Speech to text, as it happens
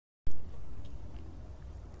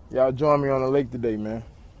Y'all join me on the lake today, man.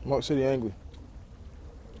 MuckCityAngler.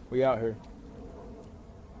 We out here.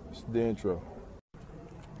 It's the intro.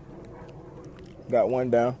 Got one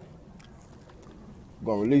down.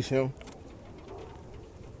 Gonna release him.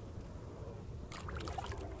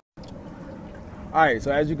 All right,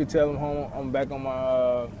 so as you can tell, I'm back on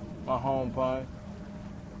my home pond.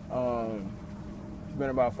 It's been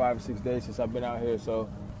about 5 or 6 days since I've been out here, so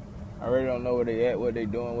I really don't know where they at, what they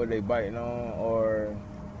doing, what they biting on, or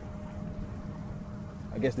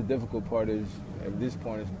I guess the difficult part is, at this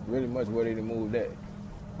point, is really much where they moved at.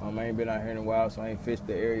 I ain't been out here in a while, so I ain't fished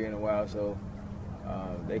the area in a while, so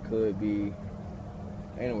they could be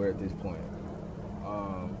anywhere at this point.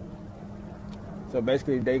 So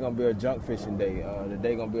basically, the day gonna be a junk fishing day. The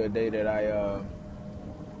day gonna be a day that I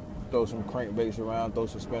throw some crankbaits around, throw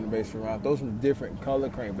some spinnerbaits around, throw some different color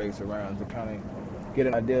crankbaits around to kind of get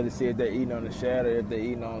an idea to see if they're eating on the shad or if they're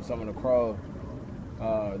eating on some of the craws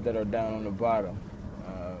that are down on the bottom.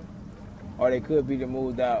 Or they could be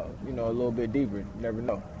moved out, a little bit deeper. You never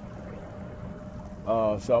know.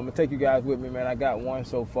 So I'm gonna take you guys with me, man. I got one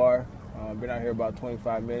so far. Been out here about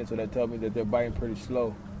 25 minutes, so that tells me that they're biting pretty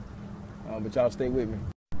slow. But y'all stay with me.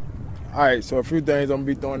 All right, so a few things I'm gonna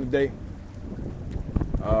be throwing today.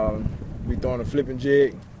 Be throwing a flipping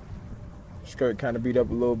jig. Skirt kind of beat up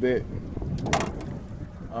a little bit.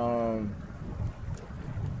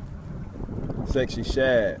 Sexy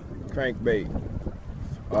shad, crankbait.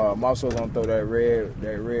 I'm also gonna throw that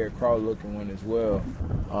red craw looking one as well.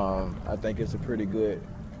 I think it's a pretty good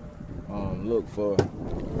look for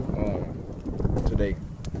today.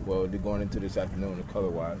 Well, they're going into this afternoon, color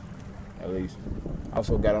wise, at least.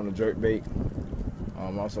 Also got on the jerkbait.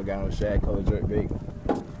 Also got on the shad color jerkbait.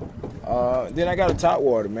 Then I got a top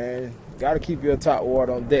water, man. Got to keep your top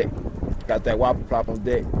water on deck. Got that whopper plop on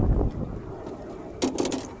deck.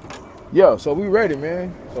 Yeah, so we ready,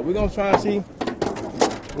 man. So we're gonna try and see.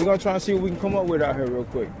 We're gonna try and see what we can come up with out here real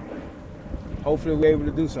quick. Hopefully we're able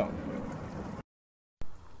to do something.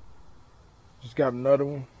 Just got another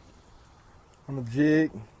one on the jig.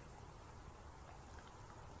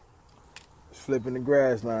 Just flipping the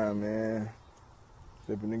grass line, man.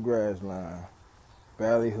 Flipping the grass line.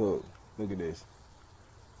 Valley hook. Look at this.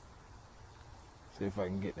 See if I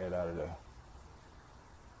can get that out of there.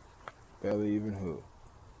 Belly even hook.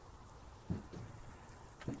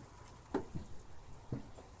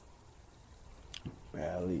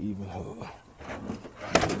 Barely even hook.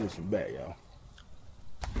 Put this one back, y'all.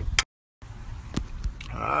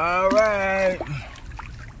 All right.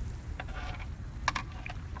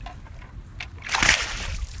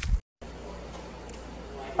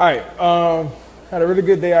 All right. Had a really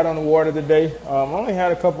good day out on the water today. Only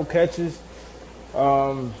had a couple catches.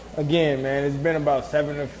 Again, man, it's been about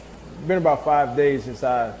 5 days since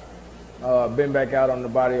I been back out on the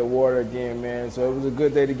body of water again, man. So it was a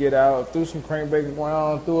good day to get out. Threw some crankbaits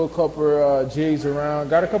around, threw a couple jigs around.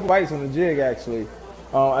 Got a couple bites on the jig, actually.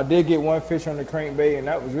 I did get one fish on the crankbait, and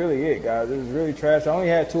that was really it, guys. It was really trash. I only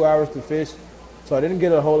had 2 hours to fish, so I didn't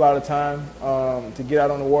get a whole lot of time to get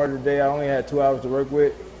out on the water today. I only had 2 hours to work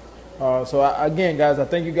with. Again, guys, I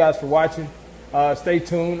thank you guys for watching. Stay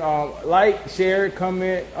tuned. Like, share,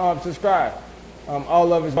 comment, subscribe. All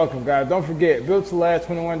love is welcome, guys. Don't forget,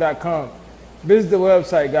 buildtolast21.com. Visit the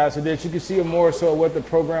website, guys, so that you can see more so what the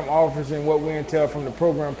program offers and what we entail from the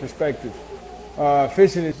program perspective.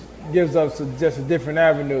 Fishing gives us just a different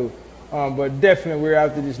avenue, but definitely we're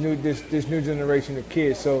after this new generation of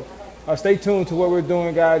kids. So stay tuned to what we're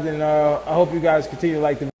doing, guys, and I hope you guys continue to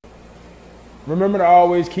like the video. Remember to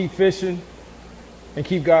always keep fishing and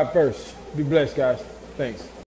keep God first. Be blessed, guys. Thanks.